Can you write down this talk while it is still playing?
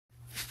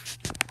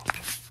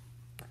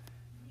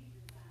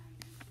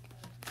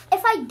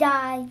I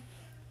die,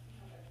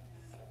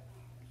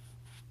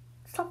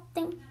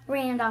 something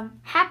random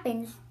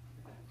happens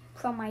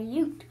from my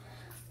loot.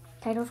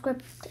 Title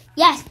script.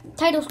 Yes,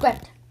 title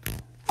script.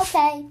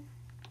 Okay.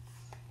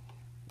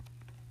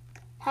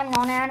 I'm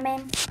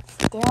non-anime.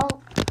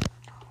 Still.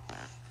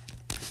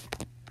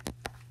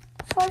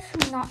 So I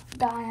should not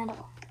die at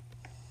all.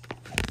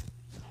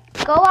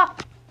 Go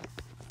up.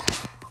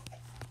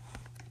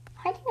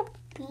 Hiding a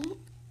bee?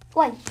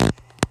 Wait.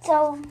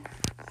 So.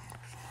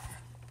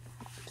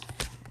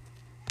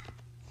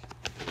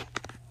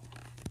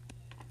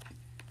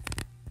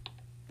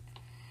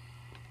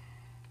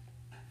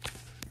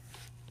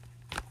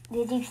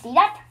 Did you see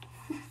that?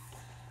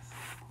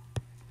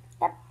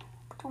 Yep.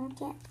 Don't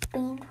get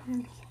banned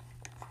from the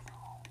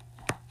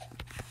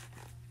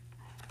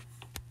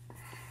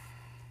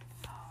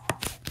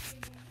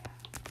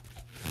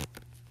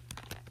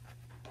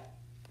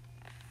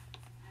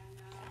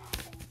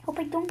hope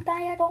I don't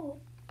die at all.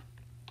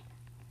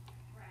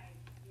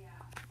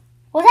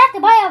 Was that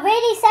the buy of 87?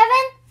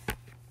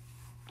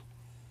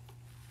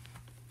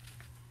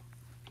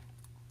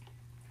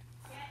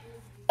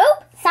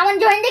 Oop! Someone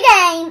joined the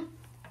game.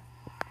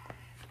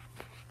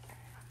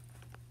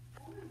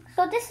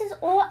 So this is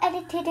all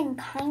edited in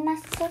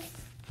kindness.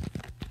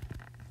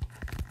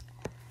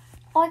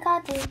 All I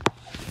gotta do is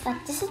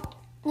like this is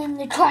in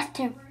the trust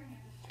him.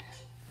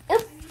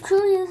 If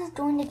true users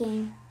join the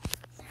game.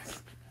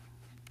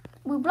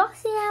 We block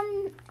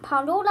CM,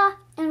 Paola,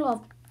 and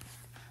Love.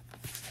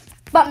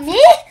 But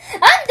me?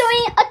 I'm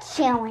doing a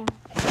challenge.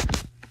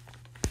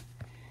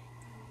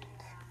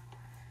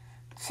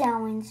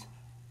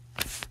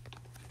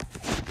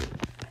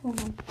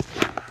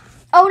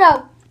 Oh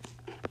no.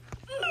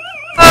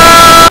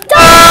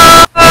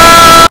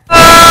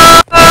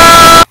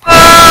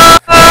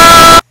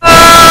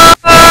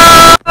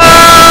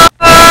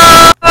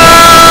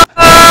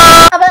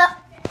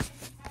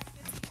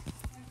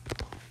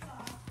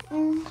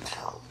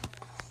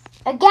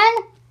 Again,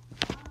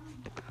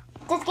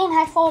 this game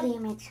has 4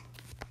 damage.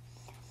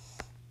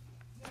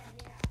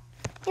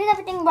 There's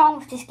everything wrong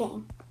with this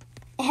game.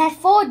 It has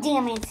 4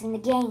 damage in the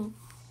game.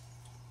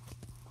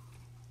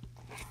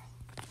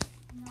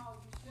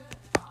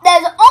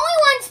 There's only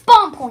one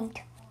spawn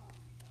point.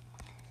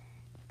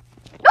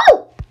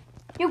 No!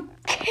 You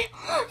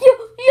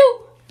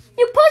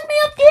pushed me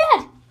up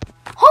dead.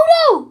 Oh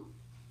no!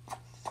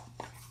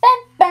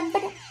 Ben.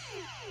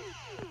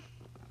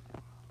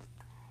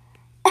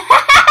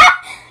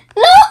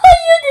 No,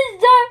 you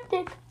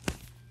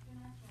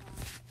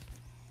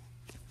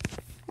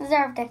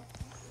deserved it.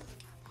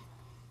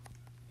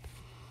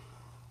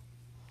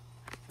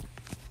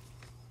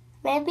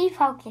 Better be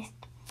focused.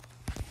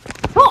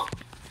 Oh!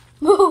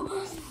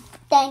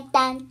 Dun,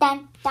 dun,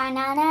 dun, dun,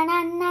 dun, dun,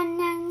 dun,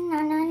 dun,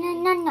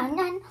 dun, dun,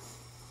 dun.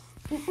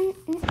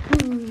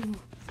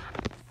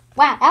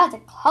 Wow, that was a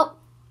close.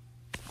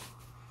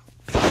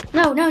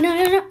 No. お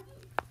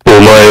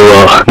前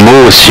は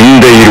もう死ん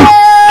でいる。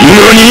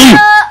何？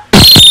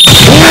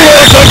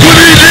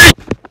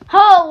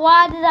 Oh,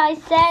 why did I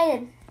say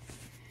it?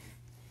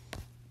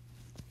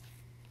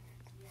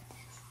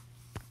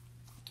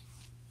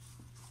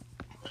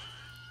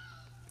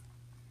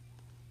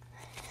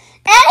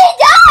 And he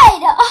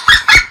died!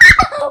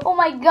 Oh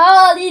my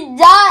god, he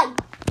died!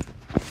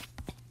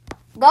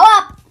 Go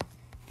up!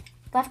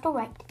 Left or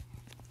right?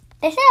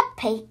 They should have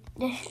paid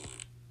this.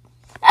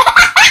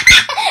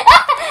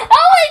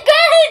 Oh my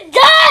god, he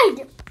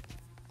died!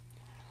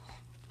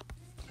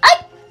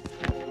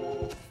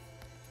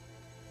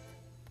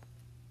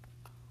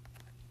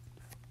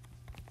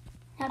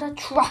 Now the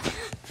trust.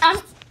 I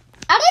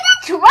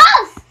didn't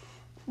trust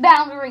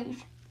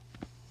boundaries.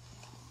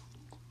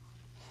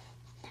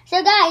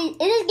 So guys, is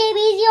this game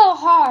easy or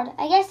hard?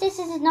 I guess this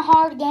isn't a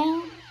hard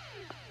game.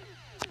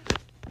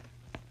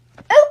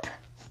 Oop!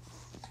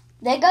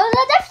 There goes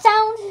the death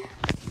sound.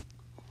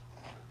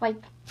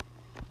 Wait.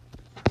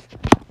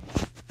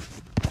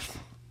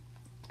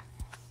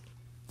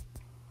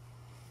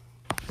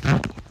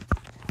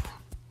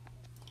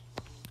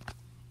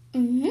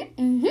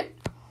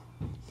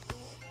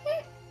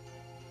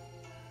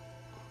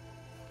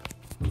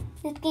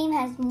 This game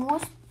has more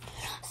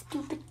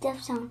stupid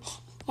death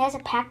sounds. It has a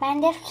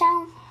Pac-Man death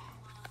sound.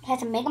 It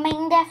has a Mega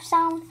Man death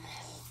sound.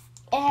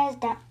 It has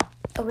a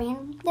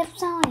random death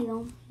sound I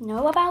don't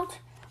know about.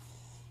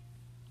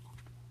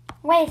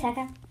 Wait a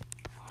second.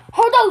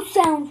 Are those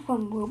sounds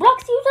from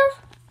Roblox users?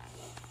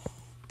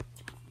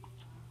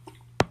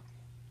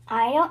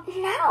 I don't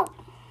know.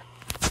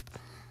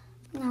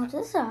 No,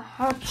 this is a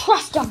hard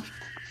trust them.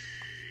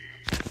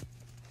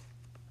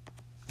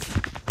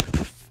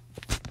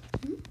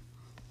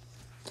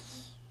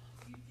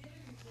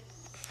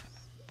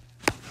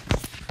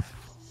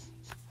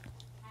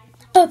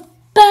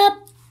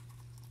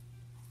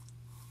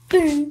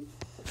 Boom.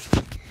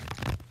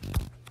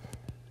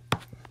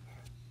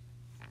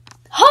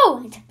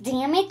 Oh, I took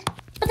damage,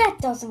 but that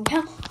doesn't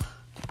count.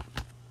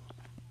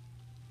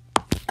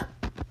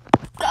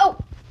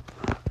 Go.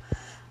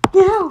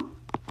 No.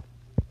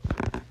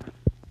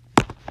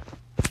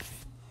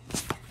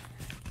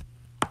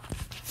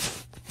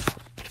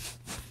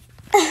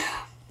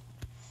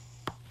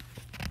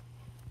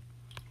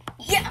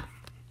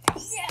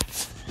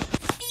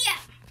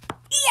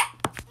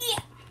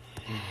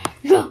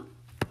 No.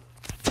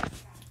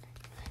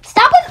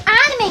 Stop with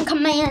anime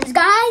commands,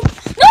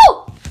 guys.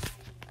 No.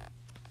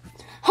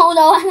 Hold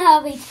on, I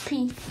have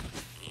HP.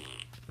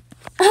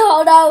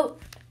 Oh no.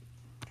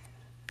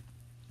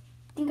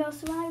 Think I'll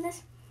survive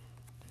this?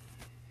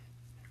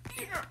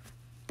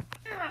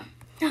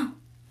 No.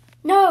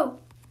 No.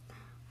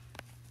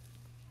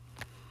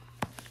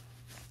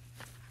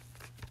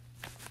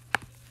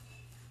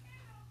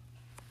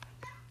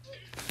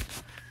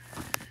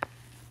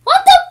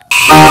 What the?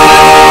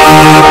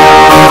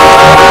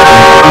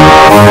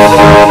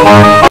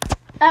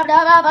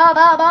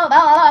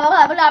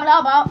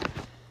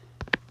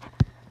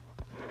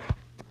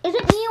 Is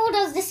it me or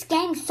does this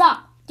game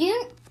suck?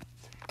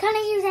 Can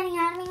I use any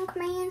admin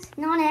commands?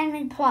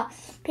 Non-admin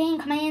plus. Paying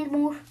commands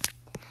move.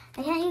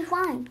 I can't use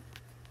Y.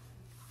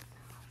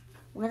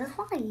 Where is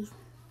Y?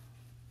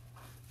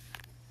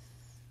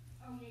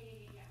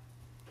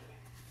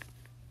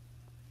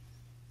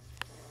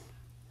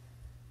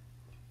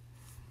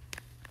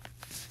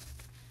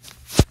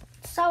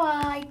 So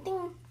I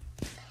think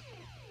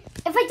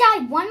if I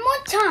die one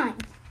more time,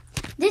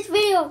 this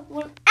video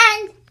will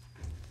end.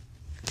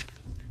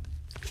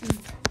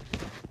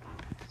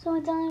 So I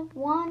died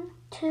 1,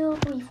 2,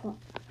 3, 4.